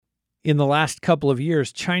In the last couple of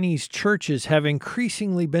years, Chinese churches have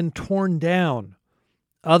increasingly been torn down.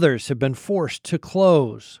 Others have been forced to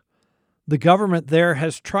close. The government there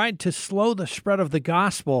has tried to slow the spread of the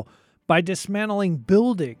gospel by dismantling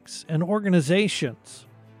buildings and organizations.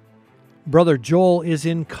 Brother Joel is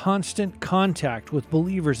in constant contact with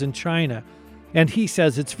believers in China, and he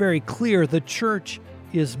says it's very clear the church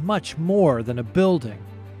is much more than a building.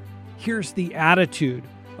 Here's the attitude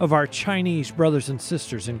of our Chinese brothers and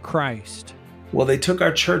sisters in Christ. Well, they took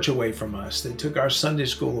our church away from us. They took our Sunday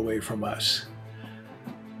school away from us.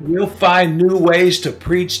 We'll find new ways to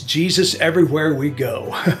preach Jesus everywhere we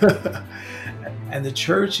go. And the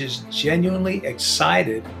church is genuinely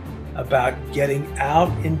excited about getting out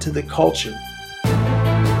into the culture.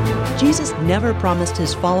 Jesus never promised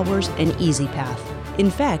his followers an easy path. In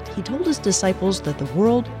fact, he told his disciples that the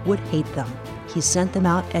world would hate them. He sent them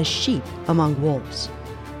out as sheep among wolves.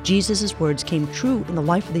 Jesus' words came true in the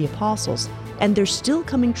life of the apostles, and they're still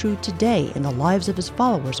coming true today in the lives of his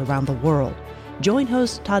followers around the world. Join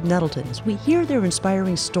host Todd Nettleton as we hear their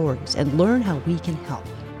inspiring stories and learn how we can help.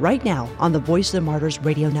 Right now on the Voice of the Martyrs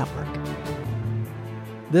Radio Network.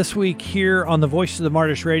 This week here on the Voice of the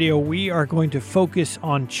Martyrs Radio, we are going to focus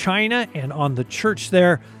on China and on the church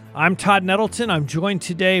there. I'm Todd Nettleton. I'm joined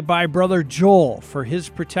today by Brother Joel. For his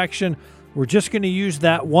protection, we're just going to use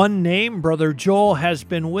that one name. Brother Joel has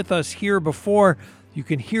been with us here before. You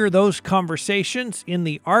can hear those conversations in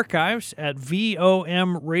the archives at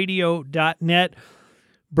vomradio.net.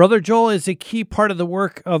 Brother Joel is a key part of the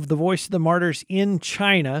work of the Voice of the Martyrs in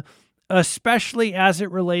China, especially as it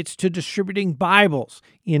relates to distributing Bibles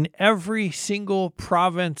in every single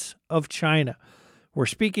province of China. We're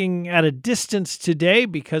speaking at a distance today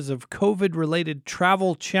because of COVID-related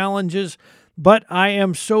travel challenges, but I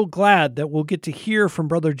am so glad that we'll get to hear from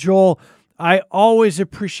Brother Joel. I always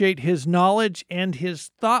appreciate his knowledge and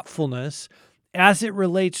his thoughtfulness as it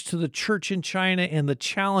relates to the church in China and the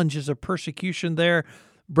challenges of persecution there.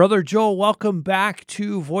 Brother Joel, welcome back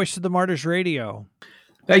to Voice of the Martyrs Radio.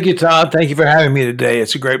 Thank you, Todd. Thank you for having me today.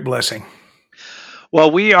 It's a great blessing. Well,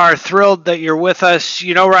 we are thrilled that you're with us.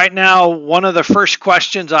 You know, right now, one of the first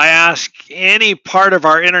questions I ask any part of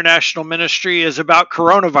our international ministry is about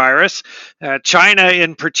coronavirus. China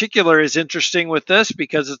in particular is interesting with this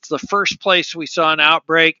because it's the first place we saw an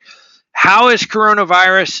outbreak. How is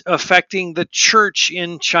coronavirus affecting the church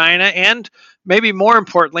in China? And maybe more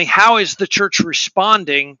importantly, how is the church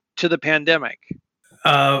responding to the pandemic?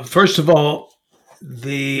 First of all,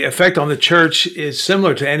 the effect on the church is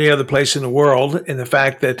similar to any other place in the world in the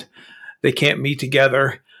fact that they can't meet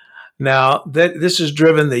together. Now, this has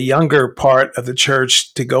driven the younger part of the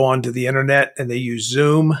church to go onto the internet, and they use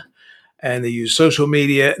Zoom and they use social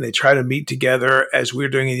media, and they try to meet together as we're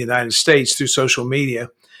doing in the United States through social media.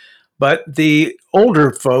 But the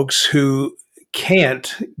older folks who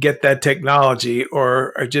can't get that technology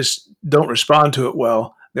or just don't respond to it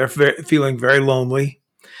well, they're feeling very lonely.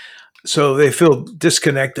 So they feel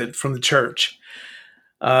disconnected from the church.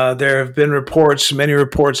 There have been many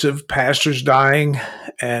reports of pastors dying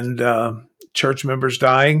and church members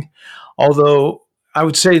dying, although I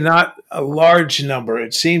would say not a large number.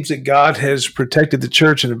 It seems that God has protected the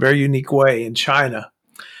church in a very unique way in China.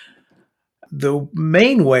 The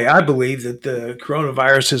main way I believe that the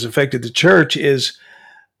coronavirus has affected the church is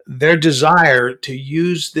their desire to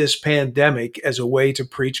use this pandemic as a way to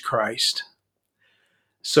preach Christ.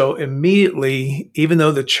 So immediately, even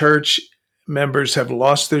though the church members have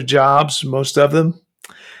lost their jobs, most of them,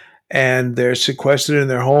 and they're sequestered in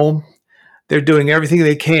their home, they're doing everything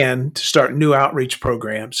they can to start new outreach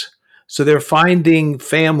programs. So they're finding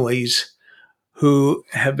families who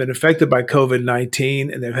have been affected by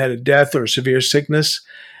COVID-19 and they've had a death or severe sickness,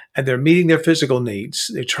 and they're meeting their physical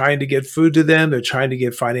needs. They're trying to get food to them. They're trying to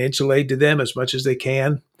get financial aid to them as much as they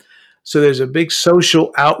can. So there's a big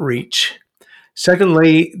social outreach.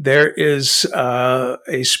 Secondly, there is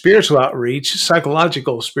a spiritual outreach,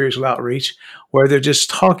 psychological spiritual outreach, where they're just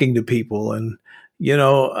talking to people. And, you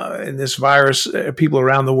know, in this virus, people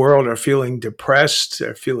around the world are feeling depressed,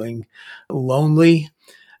 they're feeling lonely,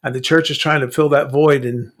 and the church is trying to fill that void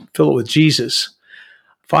and fill it with Jesus.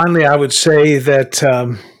 Finally, I would say that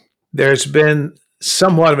there's been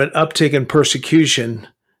somewhat of an uptick in persecution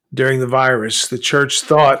during the virus. The church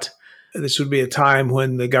thought this would be a time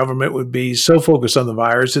when the government would be so focused on the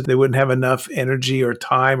virus that they wouldn't have enough energy or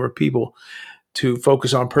time or people to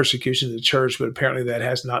focus on persecution of the church, but apparently that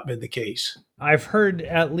has not been the case. I've heard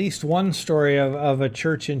at least one story of a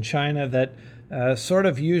church in China that sort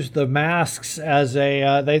of used the masks as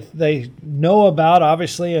they know about,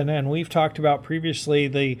 obviously, and we've talked about previously,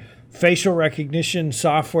 the facial recognition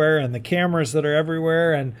software and the cameras that are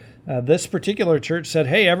everywhere. And this particular church said,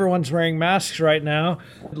 hey, everyone's wearing masks right now.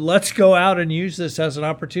 Let's go out and use this as an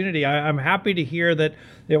opportunity. I'm happy to hear that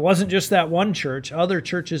it wasn't just that one church. Other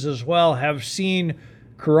churches as well have seen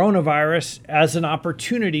coronavirus as an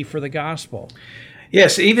opportunity for the gospel.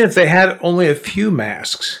 Yes, even if they had only a few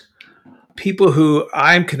masks, people who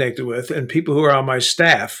I'm connected with and people who are on my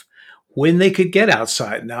staff, when they could get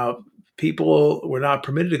outside. Now, people were not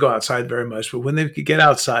permitted to go outside very much, but when they could get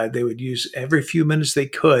outside, they would use every few minutes they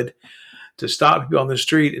could to stop people on the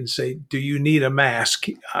street and say, do you need a mask?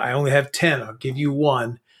 I only have 10. I'll give you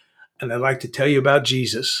one. And I'd like to tell you about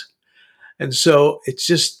Jesus. And so it's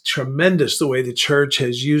just tremendous the way the church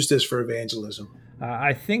has used this for evangelism.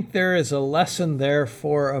 I think there is a lesson there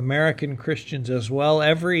for American Christians as well.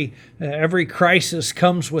 Every crisis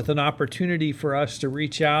comes with an opportunity for us to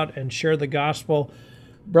reach out and share the gospel.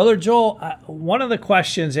 Brother Joel, one of the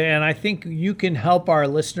questions, and I think you can help our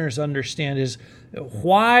listeners understand, is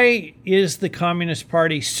why is the Communist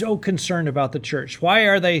Party so concerned about the church? Why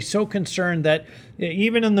are they so concerned that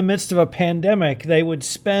even in the midst of a pandemic, they would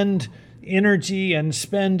spend energy and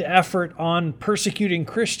spend effort on persecuting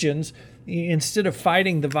Christians instead of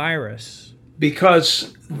fighting the virus?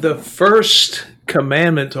 Because the first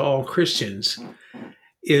commandment to all Christians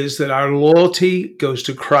is that our loyalty goes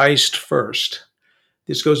to Christ first.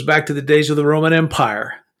 This goes back to the days of the Roman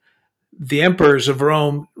Empire. The emperors of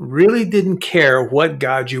Rome really didn't care what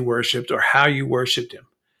God you worshiped or how you worshiped him,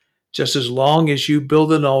 just as long as you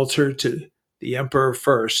build an altar to the emperor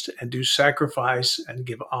first and do sacrifice and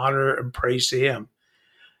give honor and praise to him.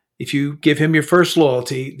 If you give him your first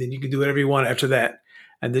loyalty, then you can do whatever you want after that.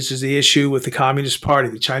 And this is the issue with the Communist Party,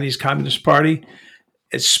 the Chinese Communist Party,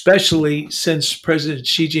 especially since President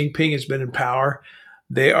Xi Jinping has been in power.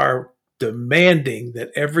 They are demanding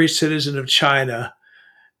that every citizen of China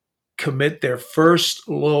commit their first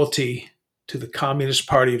loyalty to the Communist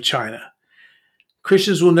Party of China.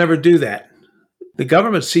 Christians will never do that. The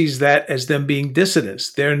government sees that as them being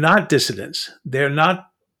dissidents. They're not dissidents. They're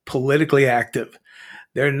not politically active.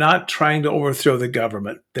 They're not trying to overthrow the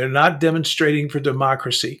government. They're not demonstrating for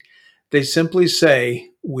democracy. They simply say,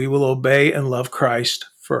 we will obey and love Christ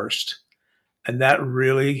first. And that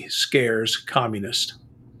really scares communists.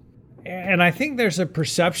 And I think there's a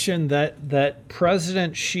perception that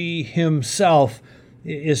President Xi himself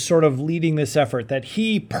is sort of leading this effort, that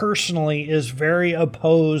he personally is very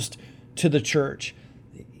opposed to the church.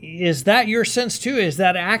 Is that your sense too? Is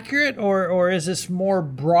that accurate, or is this more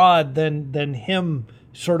broad than him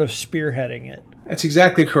sort of spearheading it? That's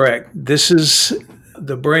exactly correct. This is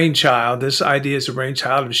the brainchild. This idea is the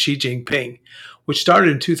brainchild of Xi Jinping, which started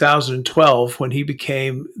in 2012 when he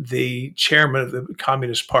became the chairman of the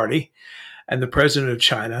Communist Party and the president of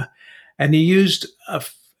China. And he used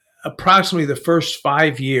approximately the first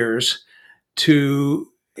 5 years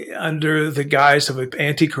to, under the guise of an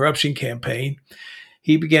anti-corruption campaign,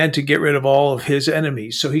 he began to get rid of all of his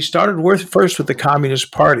enemies. So he started first with the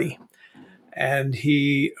Communist Party, and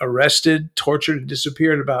he arrested, tortured, and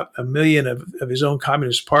disappeared about 1 million of his own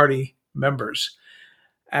Communist Party members.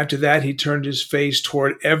 After that, he turned his face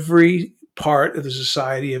toward every part of the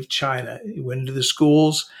society of China. He went into the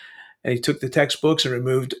schools and he took the textbooks and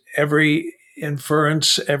removed every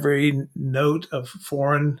inference, every note of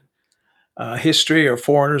foreign history or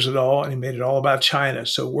foreigners at all, and he made it all about China.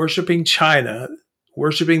 So worshiping China,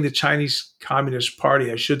 worshiping the Chinese Communist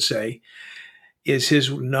Party, I should say, is his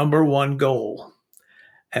number one goal.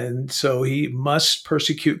 And so he must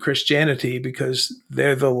persecute Christianity because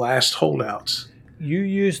they're the last holdouts. You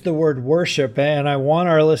used the word worship, and I want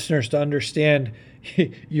our listeners to understand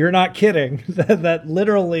you're not kidding, that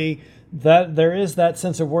literally that there is that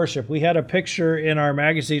sense of worship. We had a picture in our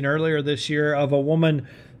magazine earlier this year of a woman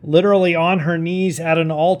literally on her knees at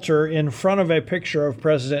an altar in front of a picture of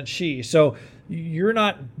President Xi. So you're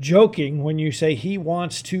not joking when you say he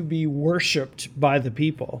wants to be worshiped by the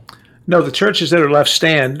people. No, the churches that are left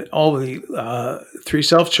stand, all the three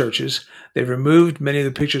self-churches, they've removed many of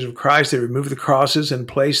the pictures of Christ. They removed the crosses. In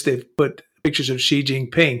place, they've put pictures of Xi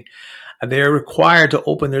Jinping. And they are required to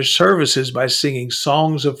open their services by singing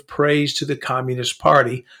songs of praise to the Communist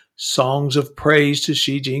Party, songs of praise to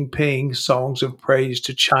Xi Jinping, songs of praise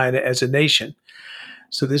to China as a nation.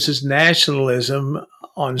 So this is nationalism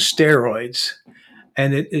on steroids,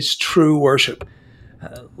 and it is true worship.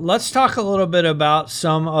 Let's talk a little bit about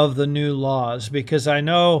some of the new laws, because I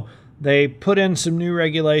know they put in some new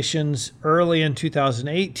regulations early in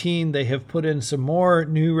 2018. They have put in some more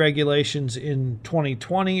new regulations in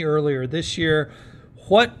 2020, earlier this year.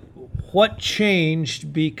 What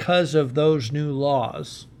changed because of those new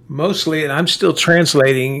laws? Mostly, and I'm still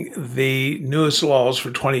translating the newest laws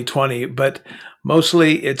for 2020, but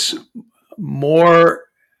mostly it's more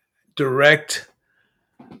direct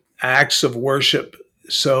acts of worship.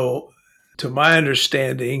 So, to my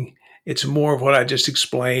understanding, it's more of what I just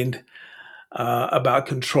explained about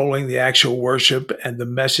controlling the actual worship and the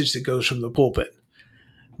message that goes from the pulpit.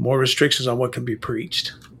 More restrictions on what can be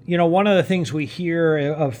preached. You know, one of the things we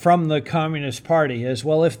hear from the Communist Party is,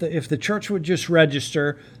 well, if the church would just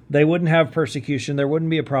register, they wouldn't have persecution, there wouldn't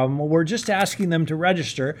be a problem. Well, we're just asking them to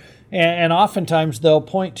register, and oftentimes they'll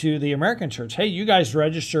point to the American church. Hey, you guys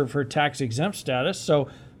register for tax-exempt status, so,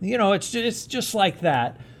 you know, it's just like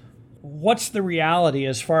that. What's the reality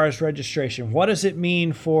as far as registration? What does it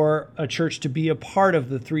mean for a church to be a part of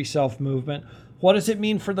the Three Self movement? What does it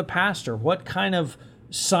mean for the pastor? What kind of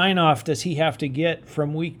sign-off does he have to get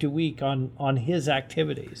from week to week on his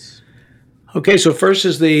activities? Okay, so first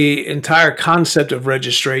is the entire concept of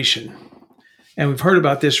registration. And we've heard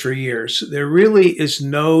about this for years. There really is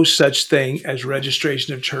no such thing as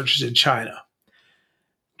registration of churches in China.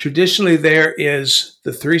 Traditionally, there is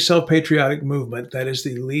the Three Self-Patriotic movement, that is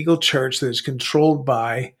the legal church that is controlled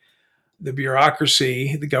by the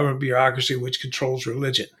bureaucracy, the government bureaucracy, which controls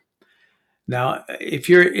religion. Now, if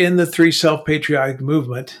you're in the Three Self-Patriotic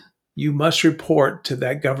movement, you must report to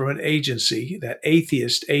that government agency, that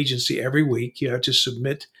atheist agency, every week. You have to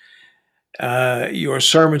submit your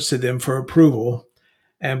sermons to them for approval.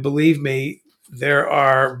 And believe me, there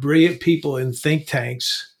are brilliant people in think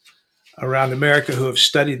tanks around America who have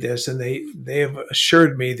studied this, and they have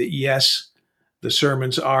assured me that, yes, the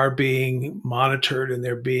sermons are being monitored and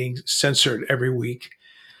they're being censored every week.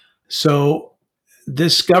 So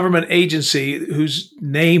this government agency, whose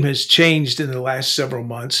name has changed in the last several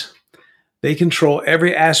months, they control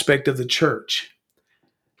every aspect of the church.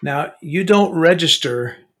 Now, you don't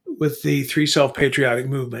register with the Three Self-Patriotic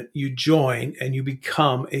movement. You join and you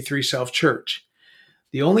become a Three Self church.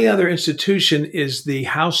 The only other institution is the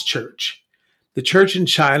house church. The church in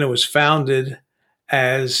China was founded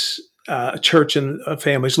as a church in a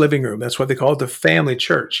family's living room. That's what they call it, the family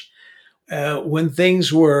church. When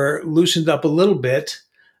things were loosened up a little bit,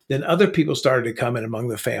 then other people started to come in among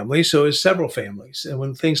the family. So it was several families. And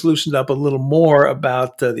when things loosened up a little more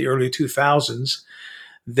about the early 2000s,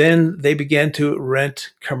 then they began to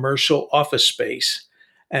rent commercial office space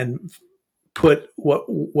and put what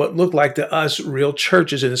looked like to us real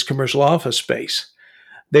churches in this commercial office space.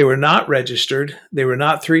 They were not registered. They were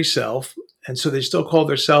not Three Self. And so they still called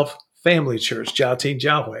themselves Family Church, Jiaoting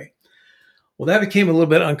Jiahui. Well, that became a little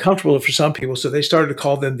bit uncomfortable for some people, so they started to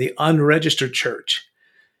call them the unregistered church.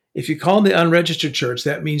 If you call them the unregistered church,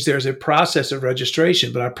 that means there's a process of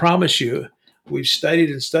registration. But I promise you, we've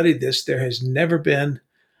studied this. There has never been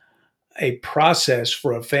a process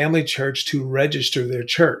for a family church to register their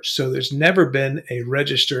church. So there's never been a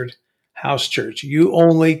registered house church.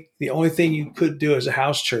 The only thing you could do as a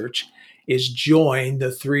house church is join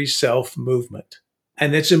the Three Self movement.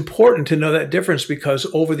 And it's important to know that difference because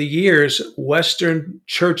over the years, Western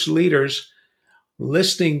church leaders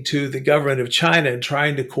listening to the government of China and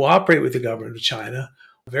trying to cooperate with the government of China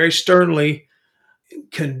very sternly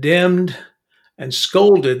condemned and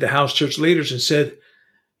scolded the house church leaders and said,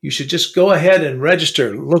 you should just go ahead and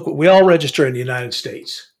register. Look, we all register in the United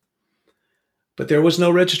States. But there was no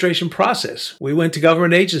registration process. We went to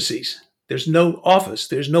government agencies. There's no office.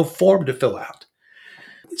 There's no form to fill out.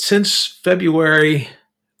 Since February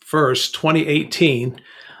 1st, 2018,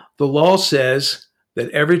 the law says that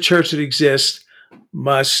every church that exists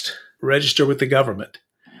must register with the government.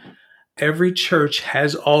 Every church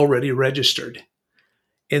has already registered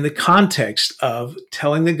in the context of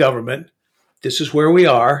telling the government, this is where we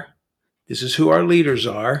are, this is who our leaders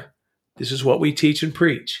are, this is what we teach and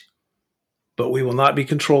preach, but we will not be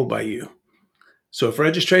controlled by you. So if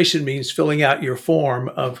registration means filling out your form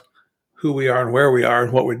of who we are and where we are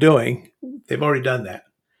and what we're doing, they've already done that.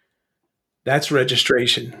 That's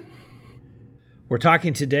registration. We're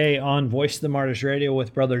talking today on Voice of the Martyrs Radio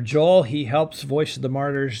with Brother Joel. He helps Voice of the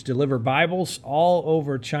Martyrs deliver Bibles all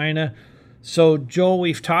over China. So, Joel,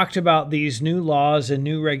 we've talked about these new laws and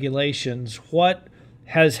new regulations. What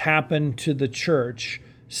has happened to the church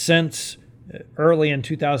since early in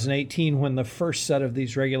 2018 when the first set of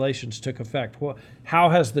these regulations took effect? How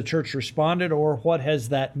has the church responded, or what has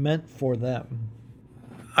that meant for them?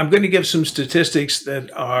 I'm going to give some statistics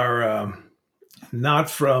that are not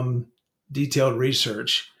from detailed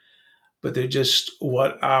research, but they're just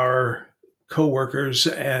what our coworkers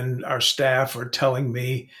and our staff are telling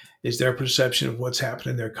me is their perception of what's happened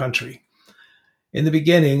in their country. In the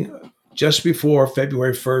beginning, just before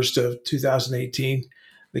February 1st of 2018,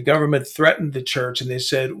 the government threatened the church and they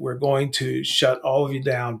said, we're going to shut all of you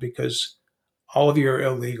down because all of you are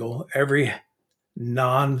illegal. Every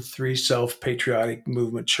non-Three Self-patriotic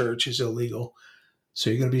movement church is illegal. So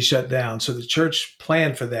you're going to be shut down. So the church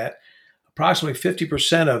planned for that. Approximately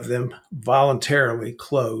 50% of them voluntarily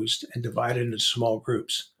closed and divided into small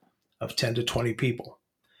groups of 10 to 20 people.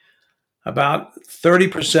 About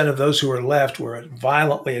 30% of those who were left were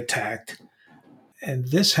violently attacked. And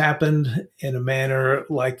this happened in a manner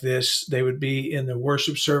like this. They would be in the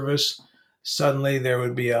worship service. Suddenly there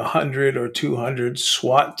would be 100 or 200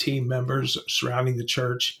 SWAT team members surrounding the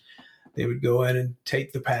church. They would go in and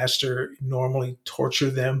take the pastor, normally torture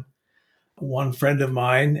them. One friend of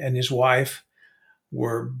mine and his wife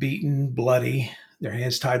were beaten, bloody, their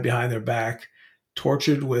hands tied behind their back,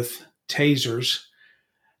 tortured with tasers.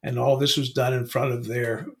 And all this was done in front of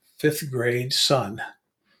their 5th grade son.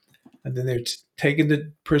 And then they're taken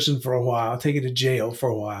to prison for a while, taken to jail for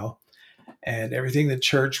a while. And everything in the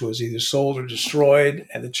church was either sold or destroyed,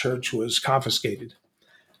 and the church was confiscated.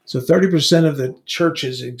 So 30% of the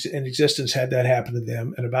churches in existence had that happen to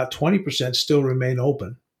them, and about 20% still remain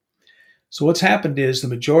open. So what's happened is the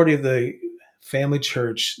majority of the family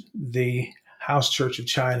church, the house church of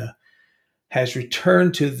China, has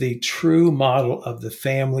returned to the true model of the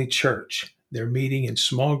family church. They're meeting in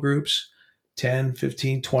small groups, 10,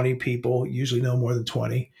 15, 20 people, usually no more than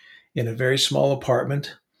 20, in a very small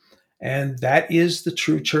apartment. And that is the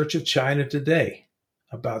true church of China today.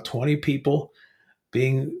 About 20 people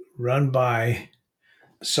being run by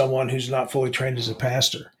someone who's not fully trained as a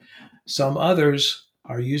pastor. Some others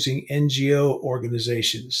are using NGO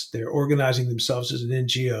organizations. They're organizing themselves as an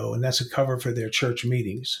NGO, and that's a cover for their church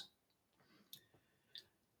meetings.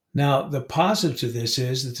 Now, the positive to this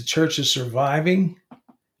is that the church is surviving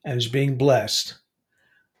and is being blessed.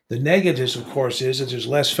 The negatives, of course, is that there's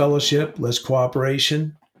less fellowship, less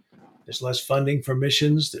cooperation, there's less funding for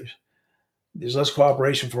missions, there's less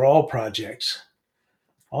cooperation for all projects.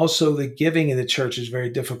 Also, the giving in the church is very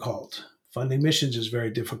difficult. Funding missions is very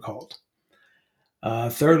difficult.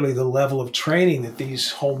 Thirdly, the level of training that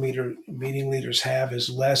these home meeting leaders have is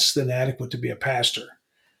less than adequate to be a pastor,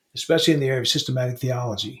 especially in the area of systematic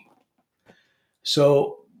theology.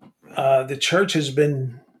 So the church has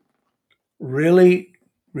been really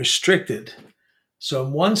restricted. So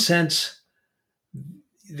in one sense,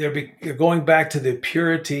 they're going back to the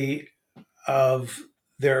purity of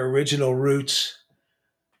their original roots,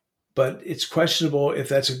 but it's questionable if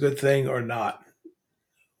that's a good thing or not.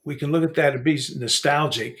 We can look at that and be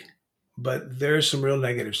nostalgic, but there's some real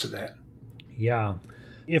negatives to that. Yeah.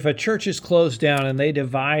 If a church is closed down and they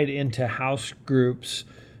divide into house groups,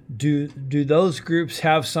 do those groups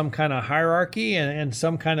have some kind of hierarchy and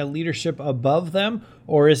some kind of leadership above them?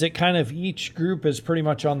 Or is it kind of each group is pretty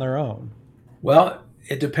much on their own? Well,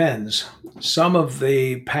 it depends. Some of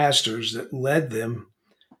the pastors that led them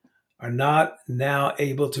are not now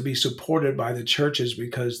able to be supported by the churches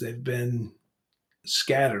because they've been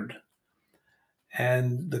scattered.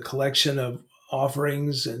 And the collection of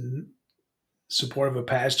offerings and support of a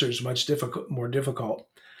pastor is much more difficult.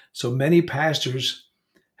 So many pastors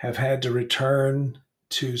have had to return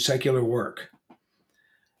to secular work.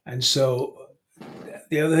 And so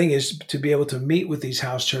the other thing is to be able to meet with these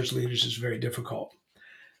house church leaders is very difficult.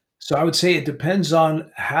 So I would say it depends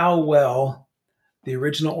on how well the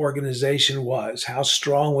original organization was. How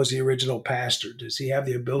strong was the original pastor? Does he have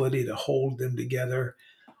the ability to hold them together?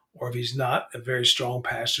 Or if he's not a very strong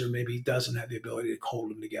pastor, maybe he doesn't have the ability to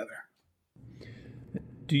hold them together.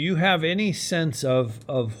 Do you have any sense of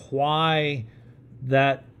why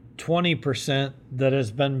that 20% that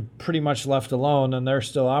has been pretty much left alone and they're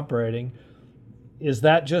still operating, is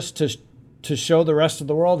that just to show the rest of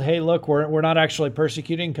the world, hey, look, we're not actually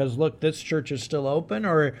persecuting because, look, this church is still open?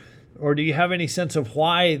 Or do you have any sense of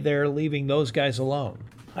why they're leaving those guys alone?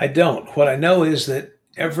 I don't. What I know is that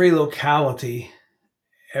every locality,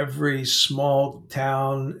 every small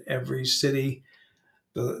town, every city,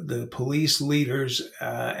 the police leaders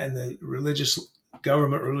and the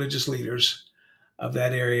government religious leaders of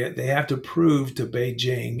that area, they have to prove to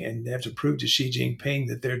Beijing and they have to prove to Xi Jinping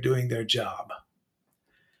that they're doing their job.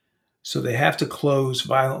 So they have to close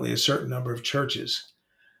violently a certain number of churches.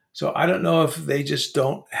 So I don't know if they just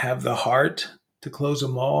don't have the heart to close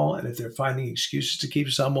them all and if they're finding excuses to keep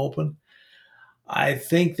some open. I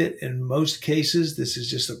think that in most cases, this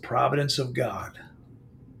is just the providence of God.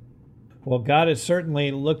 Well, God has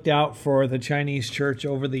certainly looked out for the Chinese church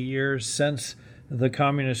over the years since the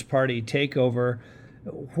Communist Party takeover.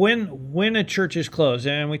 When a church is closed,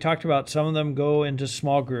 and we talked about some of them go into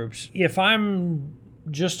small groups, if I'm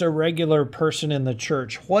just a regular person in the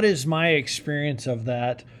church, what is my experience of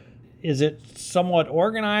that? Is it somewhat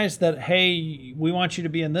organized that, hey, we want you to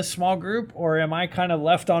be in this small group, or am I kind of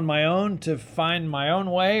left on my own to find my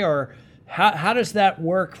own way? Or how does that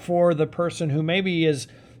work for the person who maybe is,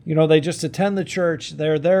 they just attend the church,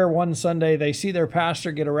 they're there one Sunday, they see their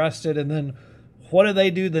pastor get arrested, and then what do they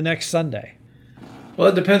do the next Sunday? Well,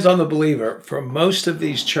 it depends on the believer. For most of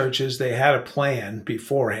these churches, they had a plan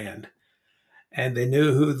beforehand, and they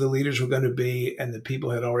knew who the leaders were going to be, and the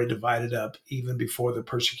people had already divided up even before the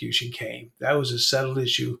persecution came. That was a settled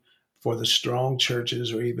issue for the strong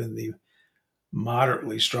churches, or even the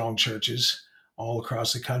moderately strong churches all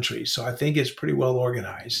across the country. So I think it's pretty well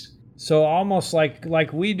organized. So almost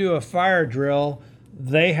like we do a fire drill,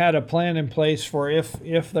 they had a plan in place for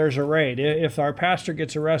if there's a raid, if our pastor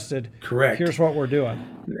gets arrested. Correct. Here's what we're doing.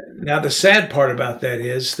 Now, the sad part about that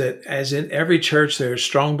is that, as in every church, there are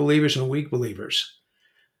strong believers and weak believers.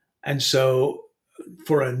 And so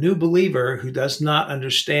for a new believer who does not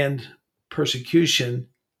understand persecution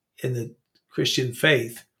in the Christian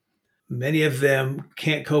faith, many of them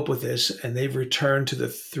can't cope with this, and they've returned to the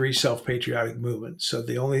three self-patriotic movements. So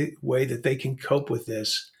the only way that they can cope with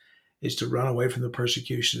this is to run away from the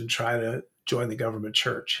persecution and try to join the government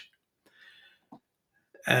church.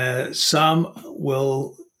 Some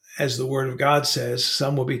will, as the Word of God says,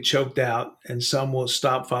 some will be choked out and some will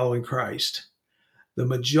stop following Christ. The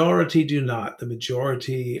majority do not. The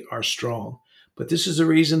majority are strong. But this is the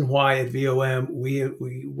reason why at VOM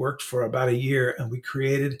we worked for about a year, and we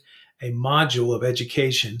created a module of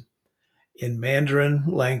education in Mandarin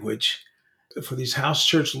language for these house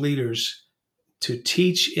church leaders to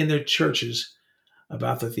teach in their churches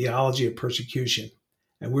about the theology of persecution.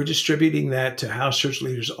 And we're distributing that to house church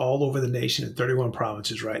leaders all over the nation in 31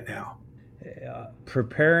 provinces right now.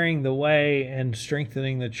 Preparing the way and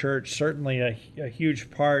strengthening the church, certainly a huge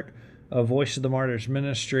part of Voice of the Martyrs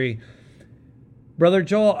ministry. Brother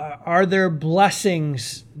Joel, are there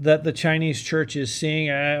blessings that the Chinese church is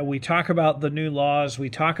seeing? We talk about the new laws, we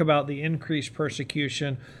talk about the increased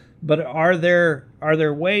persecution, but are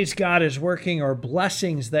there ways God is working, or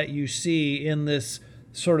blessings that you see in this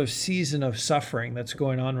sort of season of suffering that's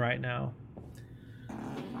going on right now?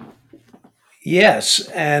 Yes,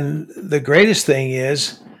 and the greatest thing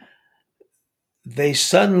is they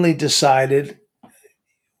suddenly decided,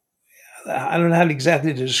 I don't know how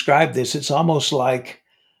exactly to describe this. It's almost like,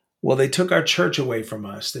 well, they took our church away from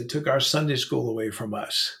us. They took our Sunday school away from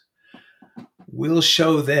us. We'll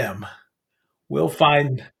show them. We'll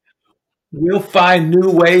find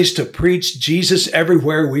new ways to preach Jesus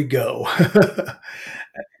everywhere we go.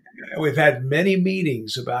 We've had many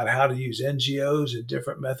meetings about how to use NGOs and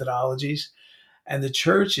different methodologies, and the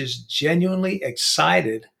church is genuinely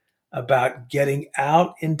excited about getting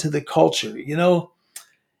out into the culture.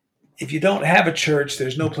 If you don't have a church,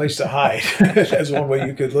 there's no place to hide. That's one way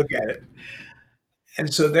you could look at it.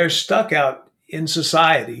 And so they're stuck out in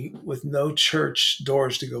society with no church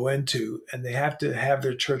doors to go into, and they have to have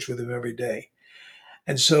their church with them every day.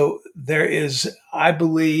 And so there is, I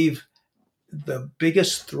believe, the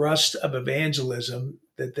biggest thrust of evangelism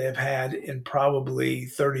that they've had in probably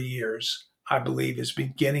 30 years, I believe, is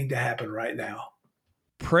beginning to happen right now.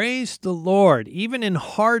 Praise the Lord. Even in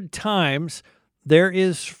hard times, there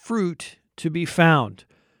is fruit to be found.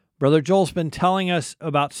 Brother Joel's been telling us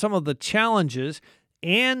about some of the challenges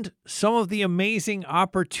and some of the amazing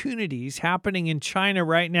opportunities happening in China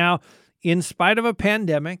right now, in spite of a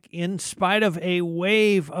pandemic, in spite of a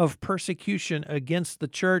wave of persecution against the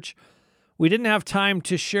church. We didn't have time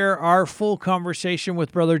to share our full conversation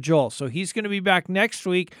with Brother Joel, so he's going to be back next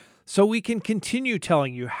week so we can continue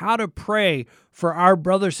telling you how to pray for our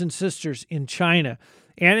brothers and sisters in China.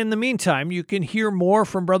 And in the meantime, you can hear more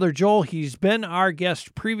from Brother Joel. He's been our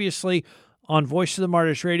guest previously on Voice of the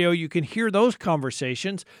Martyrs Radio. You can hear those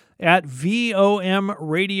conversations at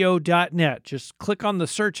vomradio.net. Just click on the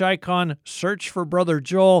search icon, search for Brother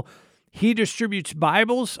Joel. He distributes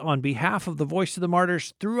Bibles on behalf of the Voice of the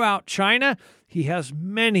Martyrs throughout China. He has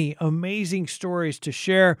many amazing stories to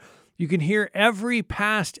share. You can hear every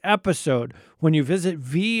past episode when you visit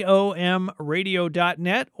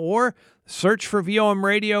vomradio.net or search for VOM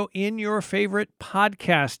Radio in your favorite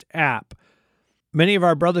podcast app. Many of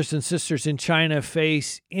our brothers and sisters in China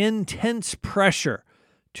face intense pressure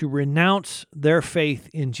to renounce their faith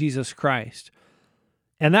in Jesus Christ.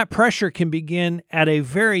 And that pressure can begin at a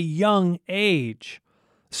very young age.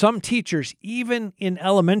 Some teachers, even in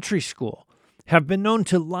elementary school, have been known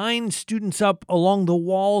to line students up along the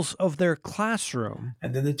walls of their classroom.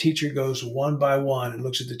 And then the teacher goes one by one and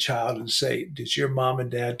looks at the child and say, "Did your mom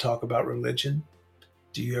and dad talk about religion?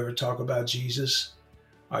 Do you ever talk about Jesus?"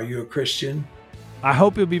 Are you a Christian? I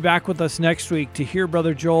hope you'll be back with us next week to hear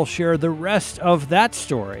Brother Joel share the rest of that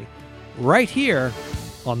story right here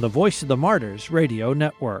on the Voice of the Martyrs Radio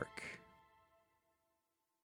Network.